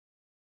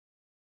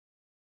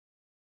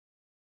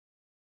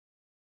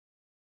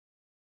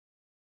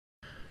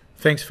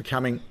Thanks for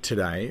coming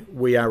today.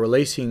 We are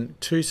releasing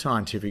two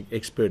scientific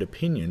expert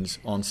opinions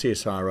on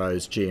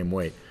CSIRO's GM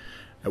wheat.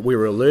 We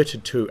were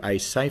alerted to a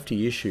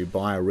safety issue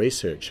by a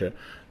researcher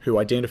who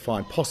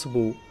identified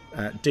possible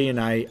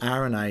DNA,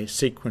 RNA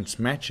sequence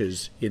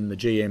matches in the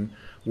GM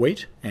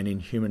wheat and in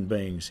human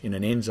beings in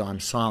an enzyme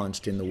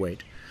silenced in the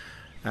wheat.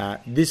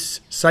 This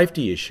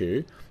safety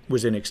issue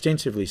was then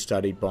extensively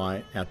studied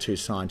by our two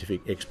scientific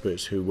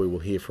experts who we will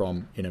hear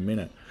from in a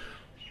minute.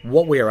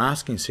 What we are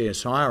asking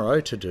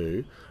CSIRO to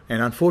do,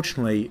 and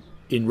unfortunately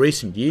in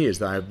recent years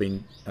they have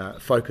been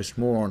focused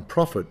more on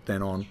profit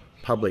than on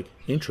public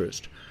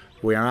interest,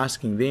 we are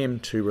asking them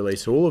to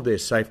release all of their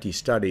safety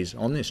studies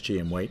on this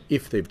GM wheat,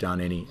 if they've done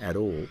any at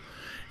all,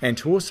 and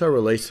to also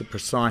release the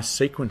precise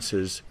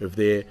sequences of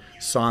their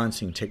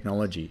silencing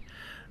technology.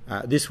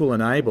 This will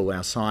enable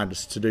our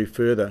scientists to do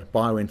further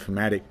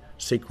bioinformatic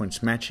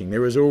sequence matching.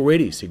 There is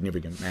already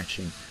significant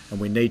matching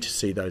and we need to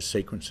see those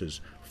sequences.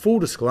 Full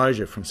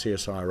disclosure from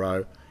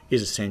CSIRO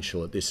is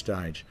essential at this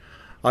stage.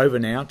 Over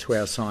now to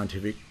our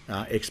scientific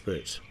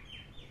experts.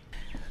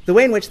 The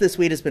way in which this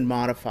wheat has been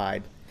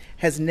modified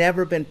has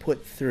never been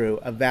put through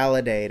a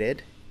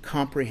validated,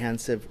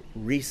 comprehensive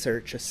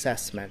research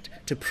assessment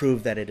to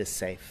prove that it is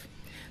safe.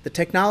 The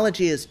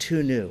technology is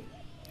too new.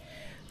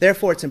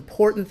 Therefore, it's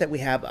important that we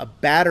have a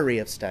battery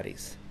of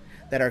studies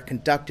that are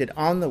conducted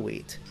on the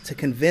wheat to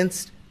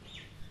convince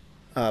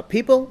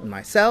people, and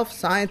myself,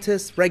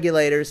 scientists,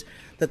 regulators,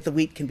 that the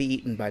wheat can be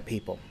eaten by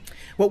people.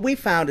 What we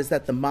found is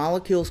that the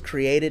molecules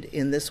created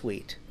in this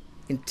wheat,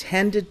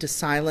 intended to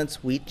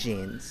silence wheat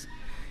genes,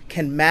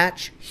 can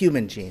match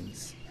human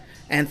genes.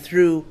 And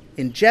through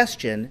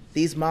ingestion,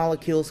 these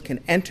molecules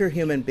can enter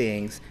human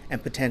beings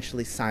and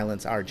potentially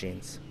silence our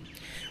genes.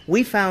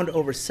 We found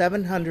over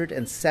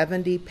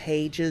 770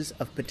 pages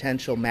of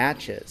potential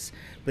matches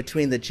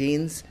between the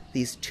genes,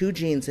 these two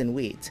genes in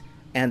wheat,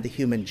 and the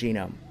human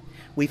genome.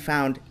 We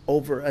found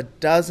over a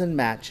dozen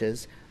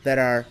matches that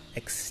are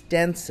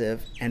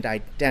extensive and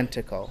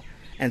identical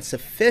and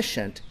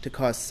sufficient to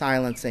cause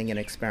silencing in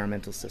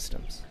experimental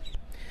systems.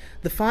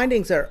 The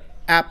findings are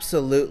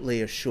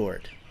absolutely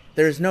assured.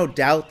 There is no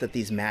doubt that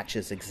these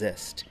matches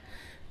exist.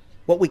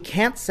 What we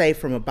can't say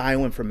from a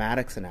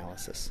bioinformatics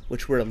analysis,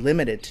 which we're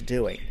limited to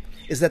doing,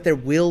 is that there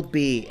will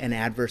be an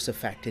adverse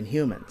effect in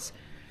humans.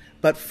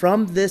 But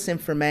from this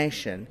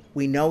information,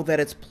 we know that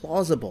it's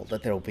plausible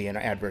that there will be an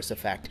adverse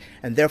effect,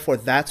 and therefore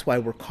that's why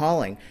we're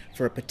calling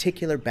for a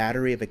particular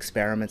battery of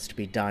experiments to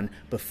be done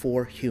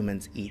before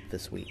humans eat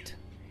this wheat.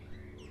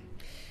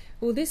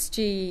 Well, this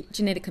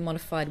genetically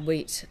modified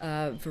wheat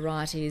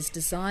variety is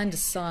designed to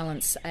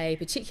silence a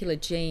particular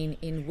gene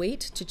in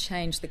wheat to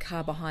change the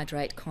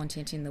carbohydrate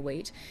content in the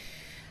wheat.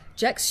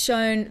 Jack's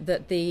shown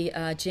that the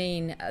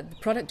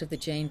product of the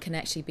gene can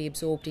actually be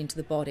absorbed into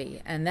the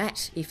body, and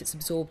that, if it's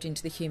absorbed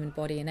into the human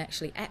body and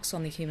actually acts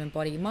on the human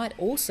body, might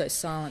also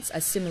silence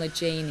a similar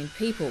gene in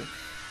people,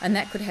 and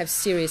that could have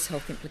serious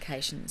health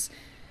implications.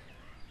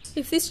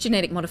 If this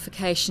genetic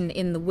modification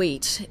in the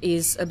wheat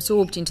is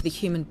absorbed into the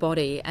human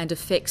body and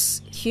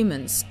affects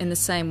humans in the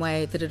same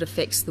way that it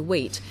affects the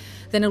wheat,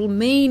 then it will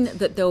mean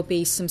that there will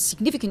be some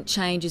significant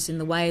changes in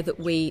the way that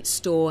we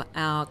store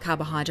our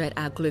carbohydrate,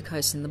 our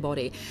glucose in the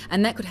body,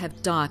 and that could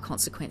have dire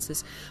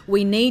consequences.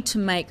 We need to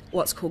make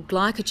what's called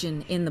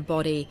glycogen in the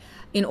body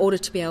in order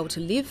to be able to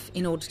live,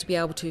 in order to be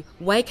able to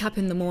wake up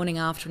in the morning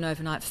after an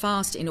overnight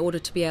fast, in order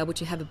to be able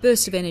to have a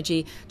burst of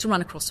energy to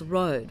run across a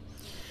road.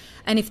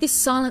 And if this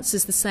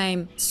silences the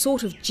same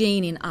sort of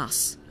gene in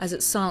us as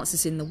it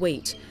silences in the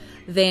wheat,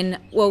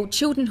 then, well,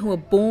 children who are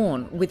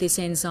born with this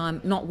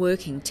enzyme not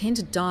working tend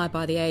to die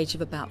by the age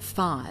of about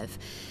 5.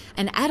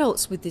 And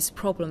adults with this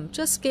problem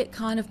just get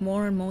kind of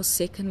more and more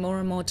sick and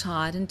more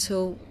tired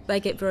until they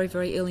get very,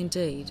 very ill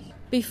indeed.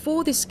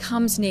 Before this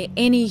comes near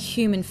any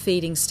human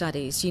feeding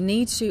studies, you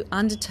need to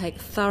undertake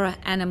thorough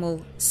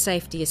animal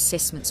safety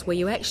assessments where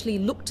you actually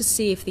look to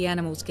see if the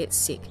animals get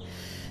sick.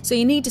 So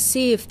you need to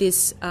see if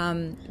this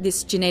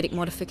genetic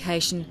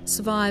modification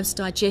survives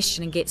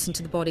digestion and gets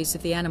into the bodies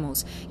of the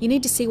animals. You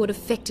need to see what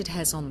effect it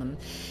has on them.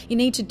 You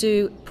need to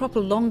do proper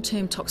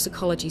long-term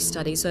toxicology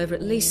studies over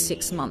at least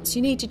 6 months.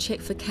 You need to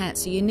check for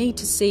cancer. You need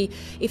to see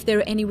if there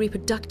are any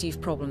reproductive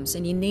problems,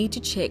 and you need to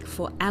check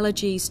for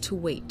allergies to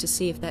wheat to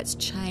see if that's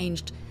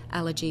changed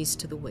allergies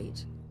to the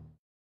wheat.